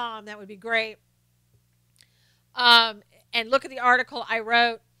SusanKnowles.com, that would be great. And look at the article I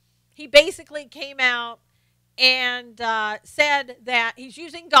wrote. He basically came out and said that he's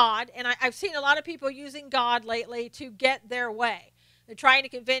using God, and I've seen a lot of people using God lately to get their way. They're trying to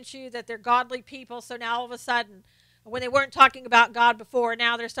convince you that they're godly people, so now all of a sudden, when they weren't talking about God before,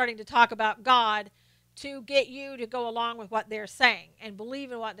 now they're starting to talk about God to get you to go along with what they're saying and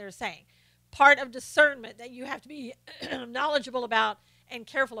believe in what they're saying. Part of discernment that you have to be knowledgeable about and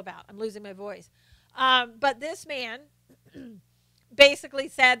careful about. I'm losing my voice. But this man basically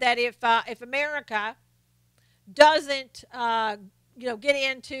said that if America doesn't get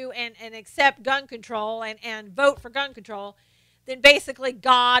into and accept gun control and vote for gun control, then basically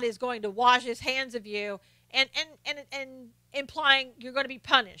God is going to wash his hands of you and implying you're going to be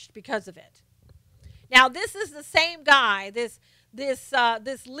punished because of it. Now, this is the same guy, this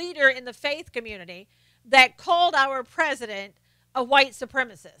leader in the faith community, that called our president a white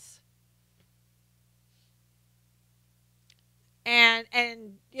supremacist. And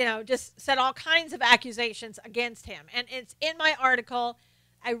just said all kinds of accusations against him. And it's in my article.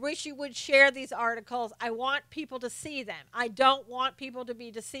 I wish you would share these articles. I want people to see them. I don't want people to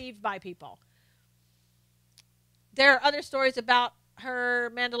be deceived by people. There are other stories about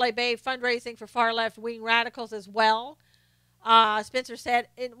her Mandalay Bay fundraising for far left-wing radicals as well. Spencer said,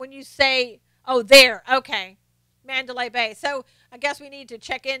 when you say, oh, there, okay, Mandalay Bay. So I guess we need to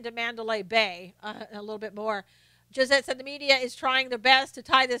check into Mandalay Bay a little bit more. Josette said the media is trying their best to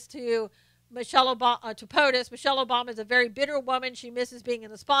tie this to Michelle Obama, to POTUS. Michelle Obama is a very bitter woman. She misses being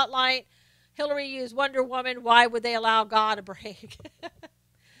in the spotlight. Hillary used Wonder Woman. Why would they allow God a break?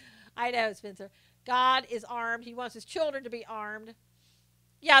 I know, Spencer. God is armed. He wants his children to be armed.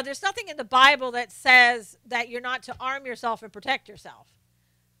 Yeah, there's nothing in the Bible that says that you're not to arm yourself and protect yourself.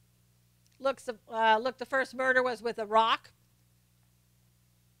 Look, the first murder was with a rock.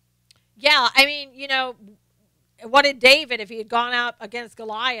 Yeah, I mean, what did David, if he had gone out against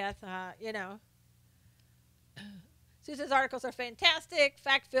Goliath, Susan's articles are fantastic,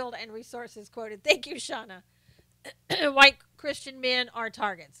 fact-filled, and resources quoted. Thank you, Shauna. White Christian men are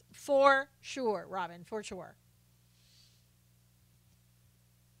targets. For sure, Robin, for sure.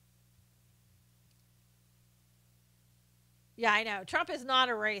 Yeah, I know. Trump is not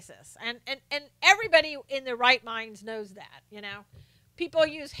a racist. And everybody in their right minds knows that, People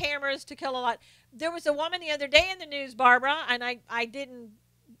use hammers to kill a lot. There was a woman the other day in the news, Barbara, and I didn't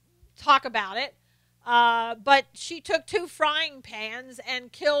talk about it, but she took 2 frying pans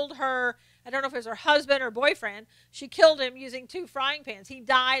and killed her, I don't know if it was her husband or boyfriend. She killed him using 2 frying pans. He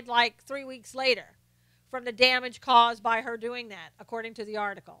died like 3 weeks later from the damage caused by her doing that, according to the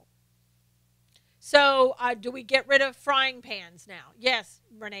article. So do we get rid of frying pans now? Yes,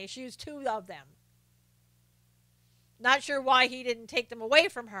 Renee, she used 2 of them. Not sure why he didn't take them away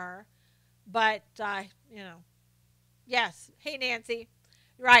from her, but, yes. Hey, Nancy.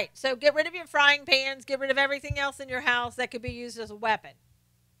 Right. So get rid of your frying pans. Get rid of everything else in your house that could be used as a weapon.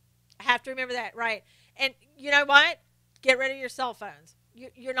 I have to remember that. Right. And you know what? Get rid of your cell phones.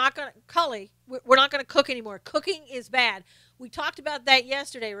 You're not going to, Cully, we're not going to cook anymore. Cooking is bad. We talked about that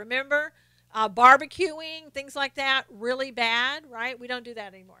yesterday, remember? Barbecuing, things like that, really bad, right? We don't do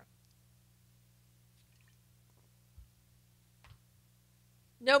that anymore.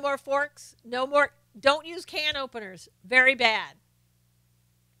 No more forks. No more. Don't use can openers. Very bad.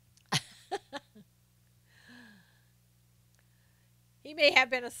 He may have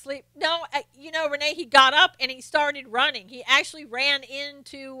been asleep. No, Renee, he got up and he started running. He actually ran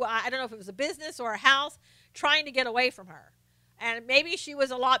into, I don't know if it was a business or a house, trying to get away from her. And maybe she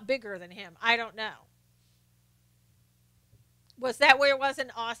was a lot bigger than him. I don't know. Was that where it was in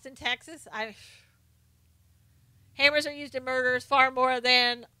Austin, Texas? Hammers are used in murders far more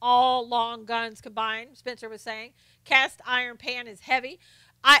than all long guns combined, Spencer was saying. Cast iron pan is heavy.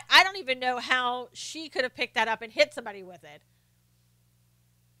 I don't even know how she could have picked that up and hit somebody with it.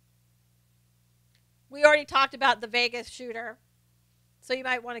 We already talked about the Vegas shooter, so you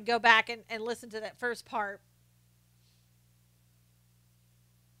might want to go back and listen to that first part.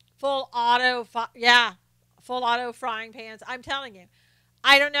 Full auto, yeah, full auto frying pans. I'm telling you.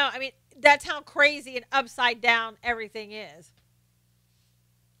 I don't know. I mean, that's how crazy and upside down everything is.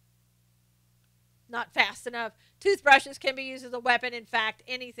 Not fast enough. Toothbrushes can be used as a weapon. In fact,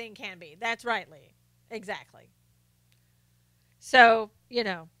 anything can be. That's right, Lee. Exactly. So,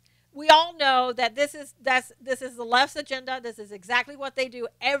 we all know that this is the left's agenda. This is exactly what they do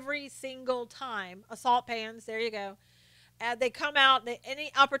every single time. Assault pans, there you go. They come out,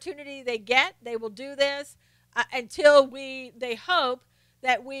 any opportunity they get, they will do this until they hope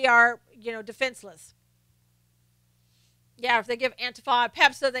that we are, defenseless. Yeah, if they give Antifa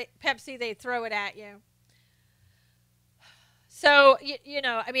Pepsi, they throw it at you. So,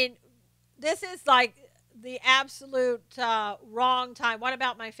 I mean, this is like the absolute wrong time. What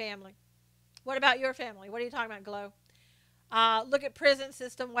about my family? What about your family? What are you talking about, Glow? Look at prison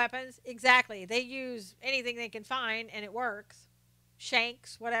system weapons. Exactly. They use anything they can find, and it works.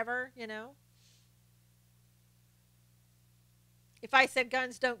 Shanks, whatever, If I said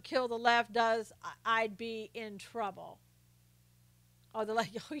guns don't kill, the left does, I'd be in trouble. Oh, the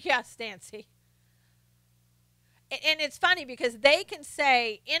left. Oh, yes, Nancy. And it's funny because they can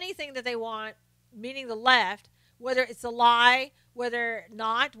say anything that they want, meaning the left, whether it's a lie, whether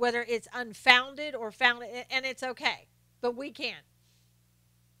not, whether it's unfounded or founded, and it's okay. But we can't.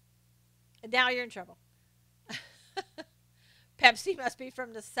 And now you're in trouble. Pepsi must be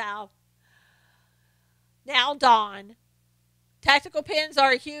from the South. Now, Dawn. Tactical pins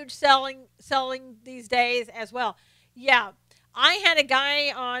are huge selling these days as well. Yeah. I had a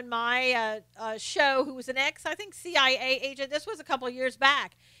guy on my show who was an I think, CIA agent. This was a couple of years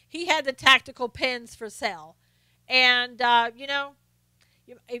back. He had the tactical pins for sale. And, you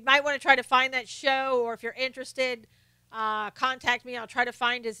might want to try to find that show, or if you're interested, contact me. I'll try to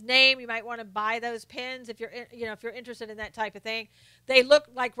find his name. You might want to buy those pins if if you're interested in that type of thing. They look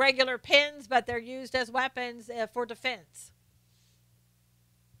like regular pins, but they're used as weapons for defense.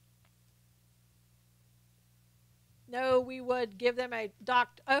 No, we would give them a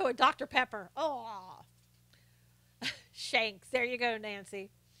Dr. Pepper. Oh, Shanks. There you go,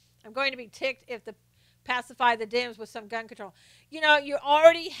 Nancy. I'm going to be ticked if the pacify the Dems with some gun control. You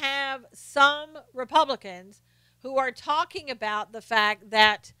already have some Republicans who are talking about the fact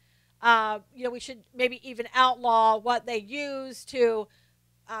that, we should maybe even outlaw what they use to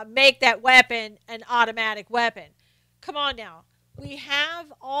make that weapon an automatic weapon. Come on now. We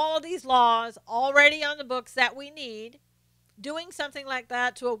have all these laws already on the books that we need. Doing something like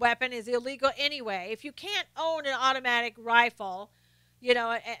that to a weapon is illegal anyway. If you can't own an automatic rifle,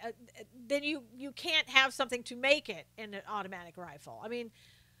 then you can't have something to make it in an automatic rifle. I mean,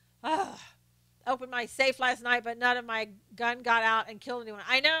 opened my safe last night, but none of my gun got out and killed anyone.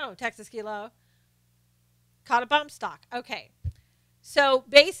 I know, Texas Kilo. Caught a bump stock. Okay. So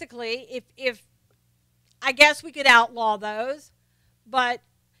basically, if I guess we could outlaw those, but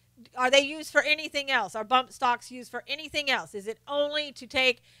are they used for anything else? Are bump stocks used for anything else? Is it only to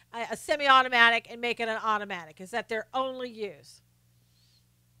take a semi-automatic and make it an automatic? Is that their only use?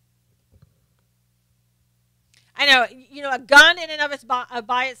 I know, a gun in and of its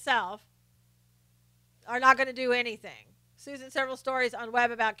by itself are not going to do anything. Susan, several stories on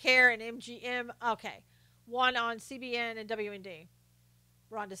web about CARE and MGM. Okay. One on CBN and WND.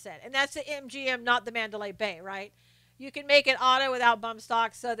 Rhonda said. And that's the MGM, not the Mandalay Bay, right? You can make it auto without bump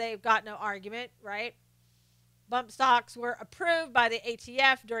stocks, so they've got no argument, right? Bump stocks were approved by the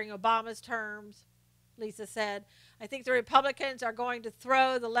ATF during Obama's terms, Lisa said. I think the Republicans are going to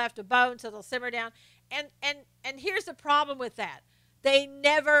throw the left a bone so they'll simmer down. And here's the problem with that. They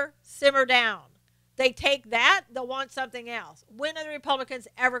never simmer down. They take that, they'll want something else. When are the Republicans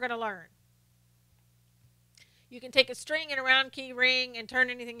ever going to learn? You can take a string and a round key ring and turn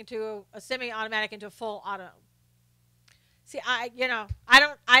anything into a semi-automatic into a full auto. See, I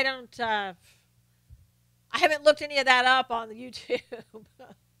haven't looked any of that up on the YouTube.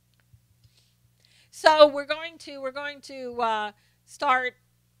 So we're going to start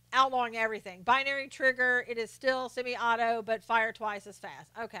outlawing everything. Binary trigger, it is still semi-auto, but fire twice as fast.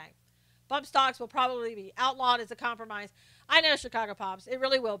 Okay. Bump stocks will probably be outlawed as a compromise. I know, Chicago Pops, it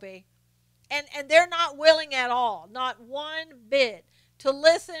really will be. And they're not willing at all, not one bit, to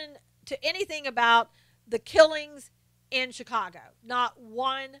listen to anything about the killings in Chicago. Not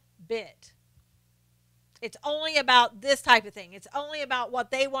one bit. It's only about this type of thing. It's only about what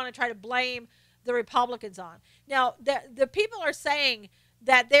they want to try to blame the Republicans on. Now, the people are saying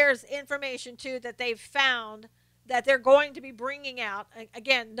that there's information, too, that they've found that they're going to be bringing out.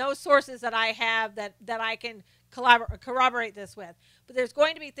 Again, no sources that I have that I can corroborate this with. But there's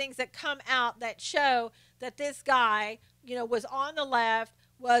going to be things that come out that show that this guy, was on the left,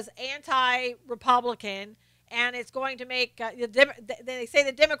 was anti-Republican, and it's going to make, they say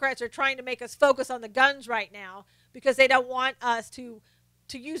the Democrats are trying to make us focus on the guns right now because they don't want us to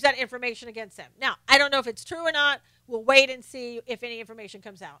use that information against them. Now, I don't know if it's true or not. We'll wait and see if any information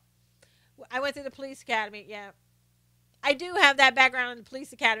comes out. I went through the police academy. Yeah. I do have that background in the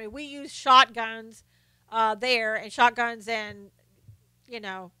police academy. We use shotguns there, and shotguns and,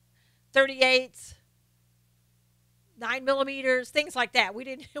 38s, 9mm, things like that. We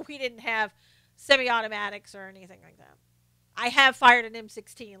didn't have semi-automatics or anything like that. I have fired an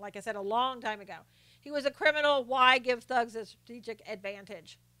M16, like I said, a long time ago. He was a criminal. Why give thugs a strategic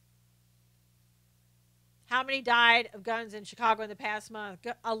advantage? How many died of guns in Chicago in the past month?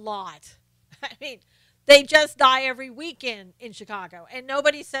 A lot. I mean, they just die every weekend in Chicago, and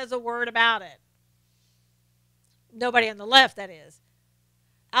nobody says a word about it. Nobody on the left, that is.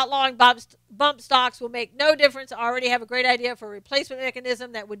 Outlawing bump stocks will make no difference. I already have a great idea for a replacement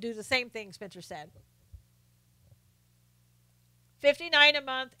mechanism that would do the same thing, Spencer said. $59 a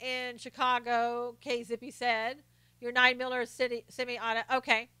month in Chicago, K. Zippy said. Your 9mm city semi-auto.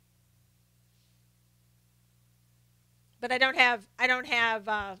 Okay. But I don't have,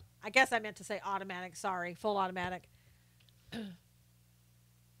 I guess I meant to say automatic. Sorry, full automatic.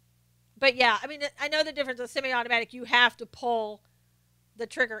 But yeah, I mean, I know the difference with semi-automatic. You have to pull the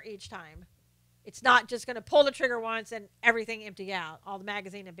trigger each time. It's not just going to pull the trigger once and everything empty out. All the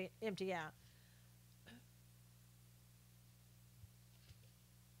magazine empty out.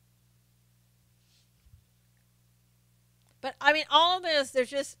 But I mean, all of this,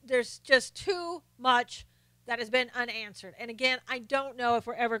 there's just too much that has been unanswered. And again, I don't know if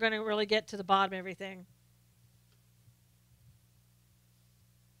we're ever going to really get to the bottom of everything.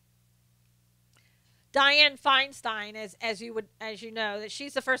 Dianne Feinstein, as you know, that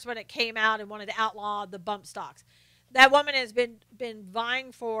she's the first one that came out and wanted to outlaw the bump stocks. That woman has been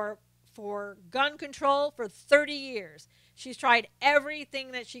vying for gun control for 30 years. She's tried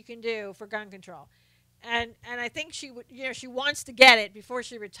everything that she can do for gun control. And I think she wants to get it before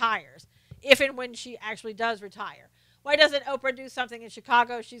she retires, if and when she actually does retire. Why doesn't Oprah do something in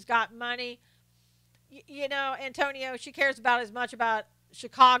Chicago? She's got money. Antonio, she cares about as much about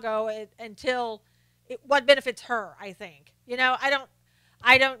Chicago until what benefits her, I think.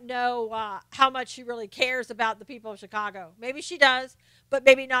 I don't know how much she really cares about the people of Chicago. Maybe she does, but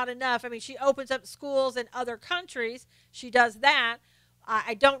maybe not enough. I mean, she opens up schools in other countries. She does that.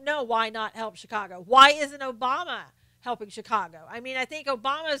 I don't know why not help Chicago. Why isn't Obama helping Chicago? I mean, I think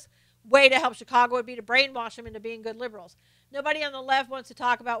Obama's way to help Chicago would be to brainwash them into being good liberals. Nobody on the left wants to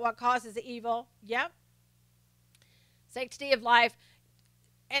talk about what causes the evil. Yep. Sanctity of life.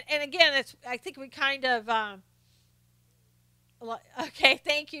 And again, I think we kind of... okay,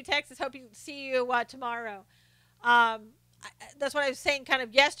 thank you, Texas. Hope to see you tomorrow. That's what I was saying kind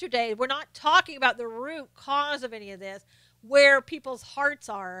of yesterday. We're not talking about the root cause of any of this, where people's hearts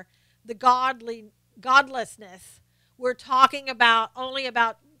are, the godlessness. We're talking only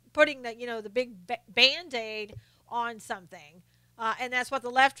about putting the big Band-Aid on something. And that's what the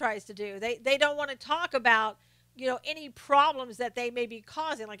left tries to do. They don't want to talk about, any problems that they may be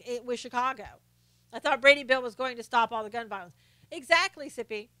causing, like with Chicago. I thought Brady Bill was going to stop all the gun violence. Exactly,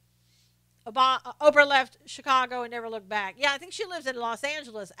 Sippy. Oprah left Chicago and never looked back. Yeah, I think she lives in Los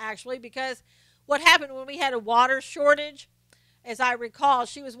Angeles, actually, because what happened when we had a water shortage, as I recall,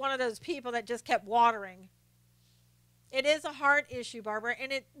 she was one of those people that just kept watering. It is a heart issue, Barbara,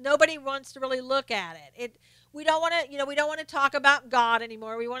 and nobody wants to really look at it. We don't want to, we don't want to talk about God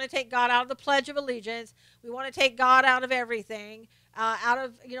anymore. We want to take God out of the Pledge of Allegiance. We want to take God out of everything, out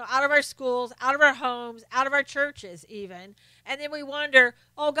of our schools, out of our homes, out of our churches, even. And then we wonder,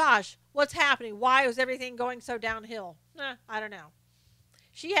 oh gosh, what's happening? Why is everything going so downhill? I don't know.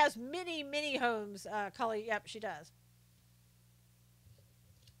 She has many, many homes, Cully. Yep, she does.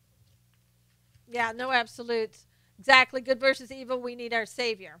 Yeah, no absolutes. Exactly. Good versus evil. We need our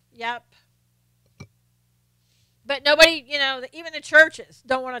Savior. Yep. But nobody, even the churches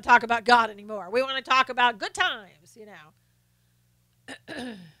don't want to talk about God anymore. We want to talk about good times.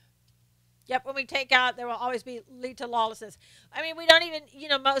 Yep, when we take out, there will always be lead to lawlessness. I mean, we don't even,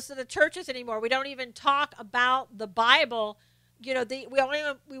 most of the churches anymore, we don't even talk about the Bible. We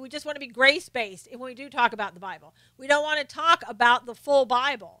just want to be grace-based when we do talk about the Bible. We don't want to talk about the full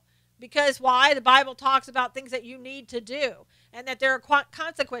Bible. Because why? The Bible talks about things that you need to do and that there are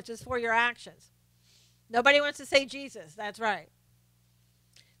consequences for your actions. Nobody wants to say Jesus. That's right.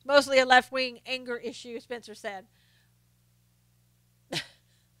 Mostly a left-wing anger issue, Spencer said.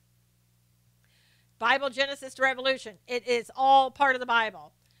 Bible, Genesis to Revolution. It is all part of the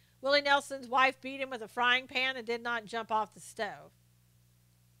Bible. Willie Nelson's wife beat him with a frying pan and did not jump off the stove.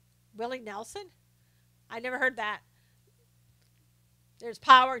 Willie Nelson? I never heard that. There's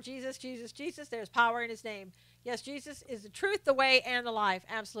power. Jesus, Jesus, Jesus. There's power in his name. Yes, Jesus is the truth, the way, and the life.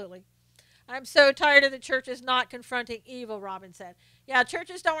 Absolutely. I'm so tired of the churches not confronting evil, Robin said. Yeah,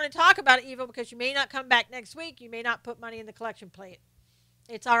 churches don't want to talk about evil because you may not come back next week. You may not put money in the collection plate.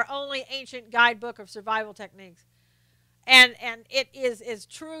 It's our only ancient guidebook of survival techniques. And it is as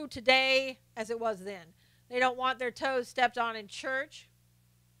true today as it was then. They don't want their toes stepped on in church,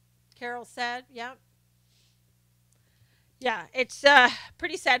 Carol said. Yeah. Yeah, it's a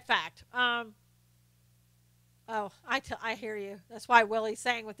pretty sad fact. I hear you. That's why Willie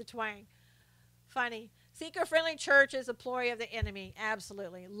sang with the twang. Funny. Seeker-friendly church is a ploy of the enemy.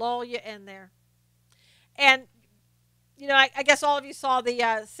 Absolutely. Lull you in there. And, I guess all of you saw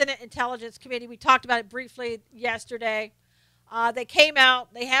the Senate Intelligence Committee. We talked about it briefly yesterday. They came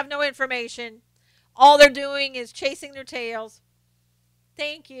out. They have no information. All they're doing is chasing their tails.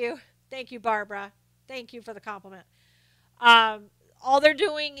 Thank you. Thank you, Barbara. Thank you for the compliment. All they're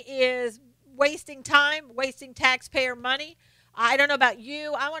doing is wasting time, wasting taxpayer money. I don't know about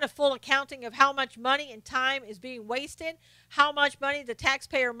you. I want a full accounting of how much money and time is being wasted, how much money, the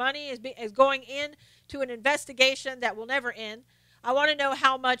taxpayer money, is going in to an investigation that will never end. I want to know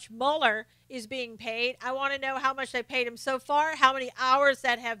how much Mueller is being paid. I want to know how much they paid him so far, how many hours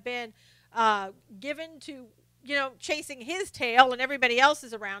that have been given to, chasing his tail and everybody else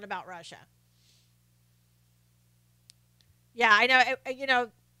is around about Russia. Yeah, I know.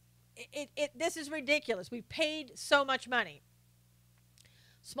 This is ridiculous. We paid so much money.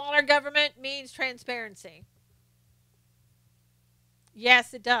 Smaller government means transparency.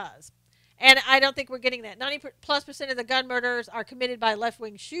 Yes, it does. And I don't think we're getting that. 90+% of the gun murders are committed by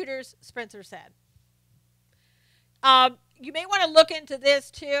left-wing shooters, Spencer said. You may want to look into this,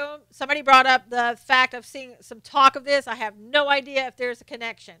 too. Somebody brought up the fact of seeing some talk of this. I have no idea if there's a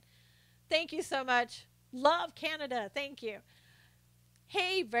connection. Thank you so much. Love Canada. Thank you.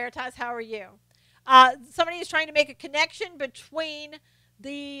 Hey, Veritas, how are you? Somebody is trying to make a connection between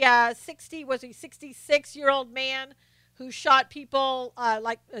the 66-year-old man who shot people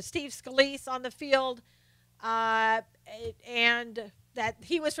like Steve Scalise on the field, and that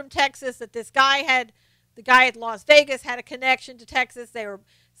he was from Texas, that the guy at Las Vegas had a connection to Texas. They were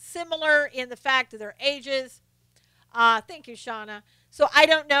similar in the fact of their ages. Thank you, Shauna. So I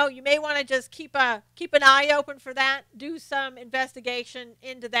don't know. You may want to just keep an eye open for that. Do some investigation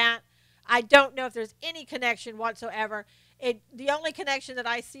into that. I don't know if there's any connection whatsoever. The only connection that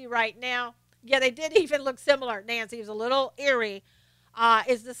I see right now, yeah, they did even look similar. Nancy was a little eerie.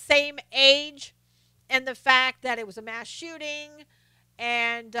 Is the same age and the fact that it was a mass shooting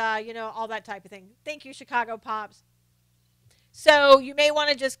and, all that type of thing. Thank you, Chicago Pops. So you may want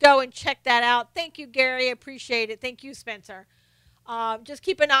to just go and check that out. Thank you, Gary. I appreciate it. Thank you, Spencer. Just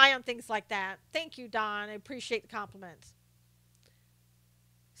keep an eye on things like that. Thank you, Don. I appreciate the compliments.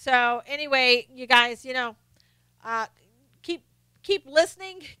 So anyway, you guys, keep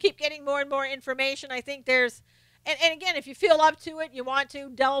listening, keep getting more and more information. I think there's, and again, if you feel up to it, you want to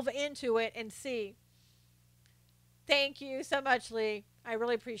delve into it and see. Thank you so much, Lee. I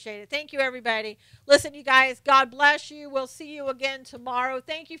really appreciate it. Thank you, everybody. Listen, you guys, God bless you. We'll see you again tomorrow.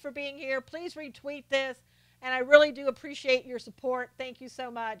 Thank you for being here. Please retweet this, and I really do appreciate your support. Thank you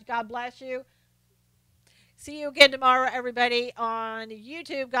so much. God bless you. See you again tomorrow, everybody, on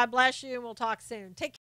YouTube. God bless you, and we'll talk soon. Take care.